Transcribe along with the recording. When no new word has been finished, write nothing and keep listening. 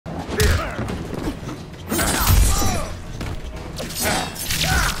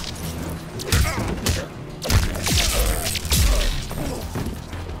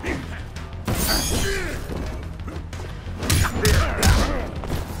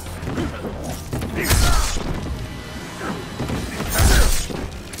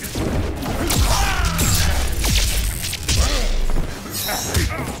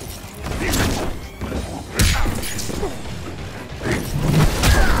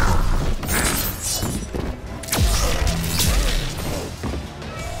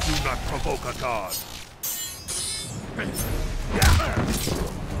Polka God.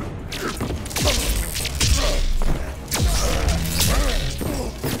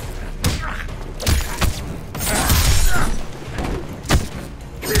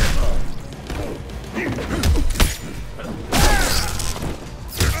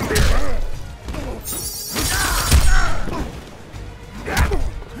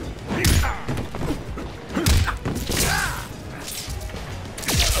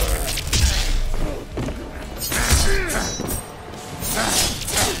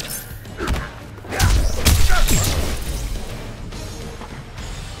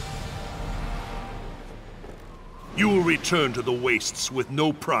 You will return to the wastes with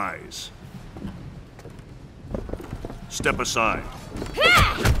no prize. Step aside.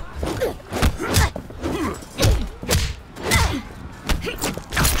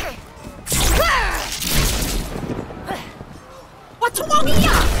 What's wrong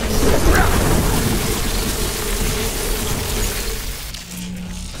here?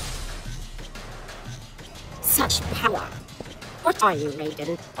 Such power. What are you,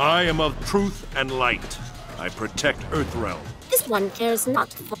 Raiden? I am of truth and light. I protect Earthrealm. This one cares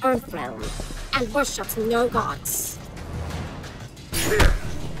not for Earthrealm, and worships no gods.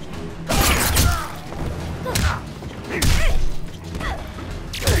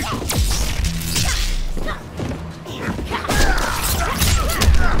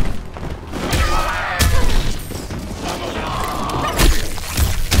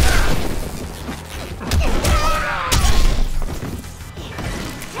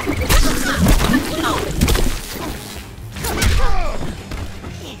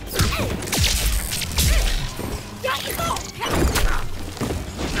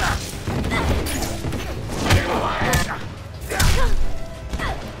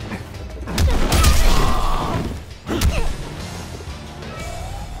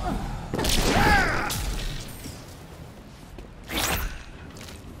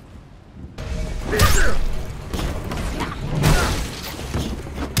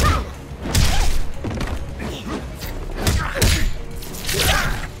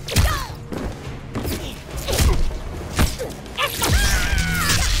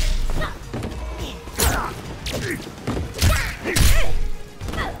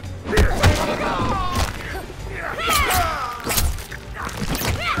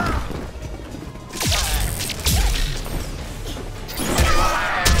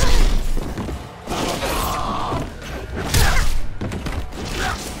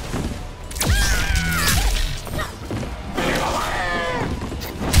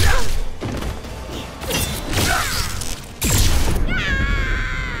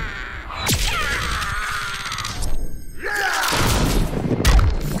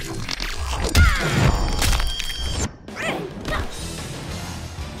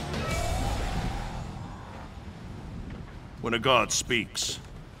 When a god speaks,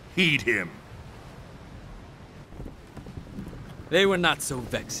 heed him. They were not so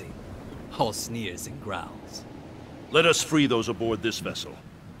vexing. All sneers and growls. Let us free those aboard this vessel.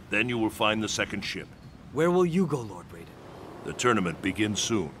 Then you will find the second ship. Where will you go, Lord Raiden? The tournament begins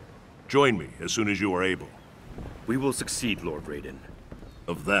soon. Join me as soon as you are able. We will succeed, Lord Raiden.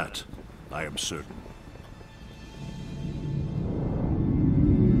 Of that, I am certain.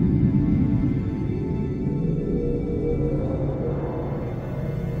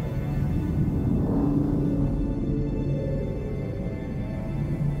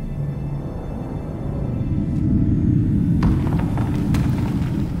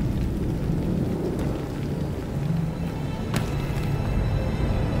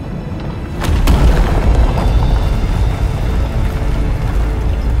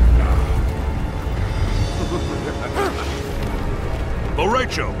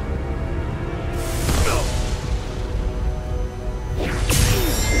 Rachel!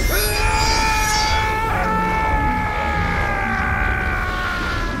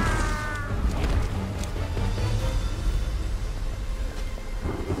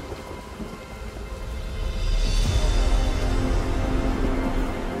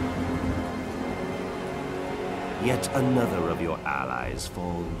 Yet another of your allies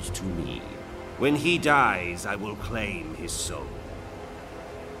falls to me. When he dies, I will claim his soul.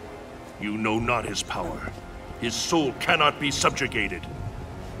 You know not his power. His soul cannot be subjugated.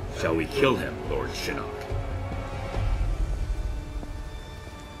 Shall we kill him, Lord Shinnok?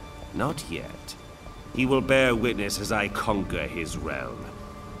 Not yet. He will bear witness as I conquer his realm.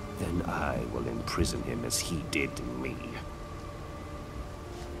 Then I will imprison him as he did me.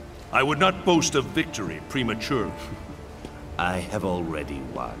 I would not boast of victory prematurely. I have already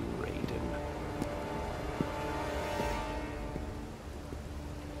won, Raiden.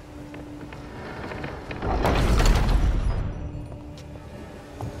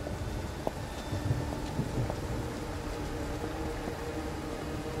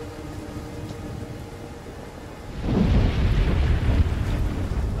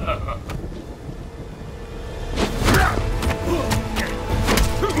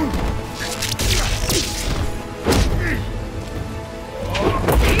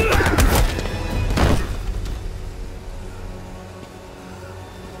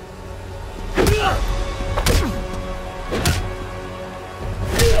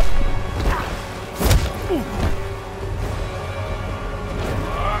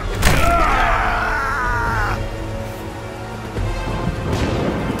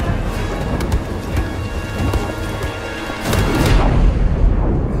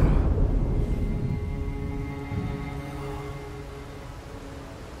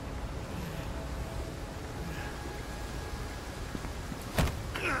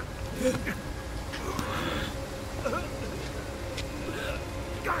 Kung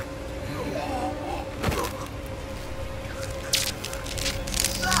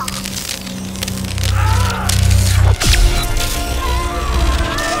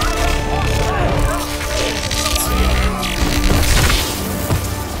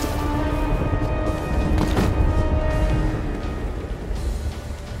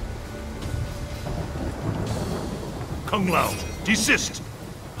Lao, desist!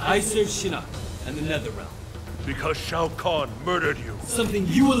 I serve Shinnok and the Netherrealm. Because Shao Kahn murdered you. Something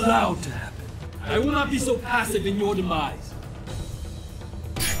you allowed to happen. I will not be so passive in your demise.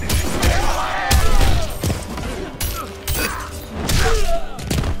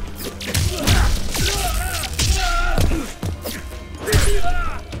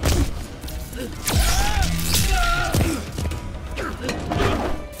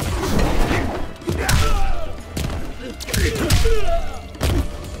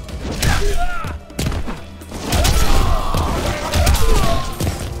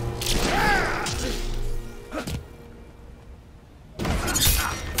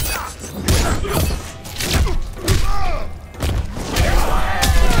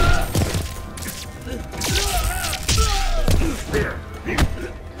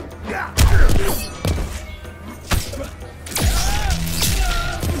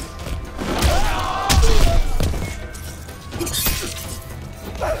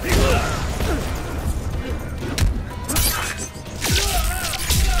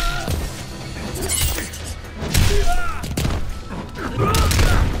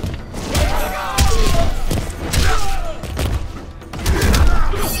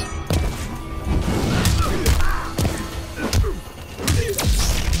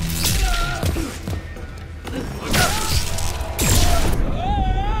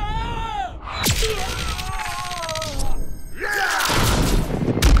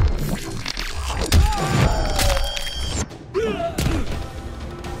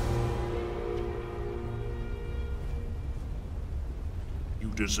 You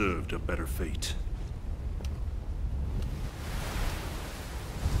deserved a better fate.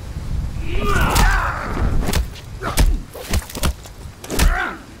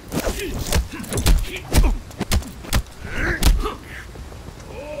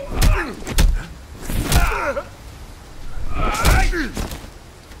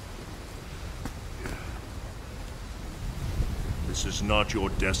 This is not your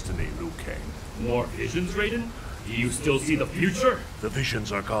destiny, Liu Kang. More visions, Raiden? Do you still see the future? The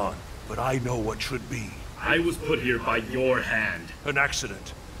visions are gone, but I know what should be. I was put here by your hand. An accident,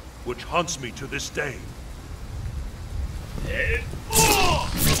 which haunts me to this day.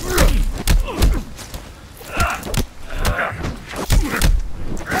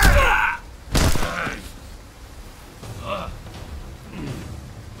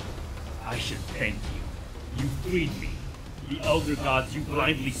 I should thank you. You freed me. The Elder Gods you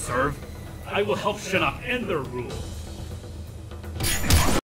blindly serve. I will help Shinnok end their rule.